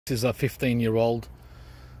This is a 15-year-old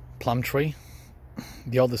plum tree,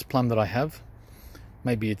 the oldest plum that I have.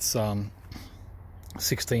 Maybe it's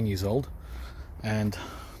 16 years old. And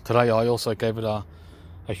today I also gave it a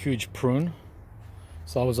huge prune.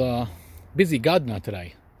 So I was a busy gardener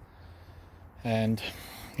today, and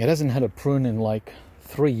it hasn't had a prune in like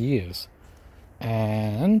 3 years.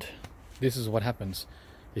 And this is what happens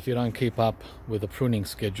if you don't keep up with the pruning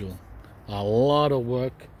schedule. A lot of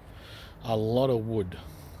work, a lot of wood.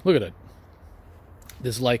 Look at it.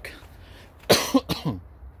 There's like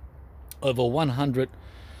over 100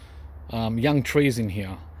 young trees in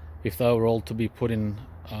here if they were all to be put in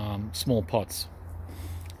small pots.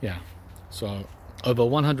 Yeah, so over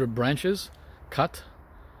 100 branches cut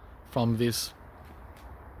from this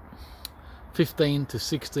 15 to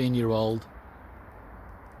 16 year old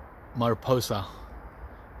Mariposa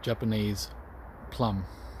Japanese plum.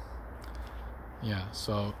 Yeah,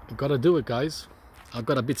 so I've got to do it, guys. I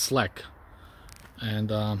got a bit slack, and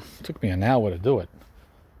it took me an hour to do it,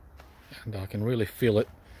 and I can really feel it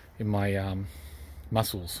in my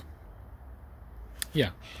muscles.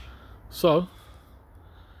 Yeah, so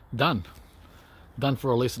done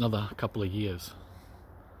for at least another couple of years.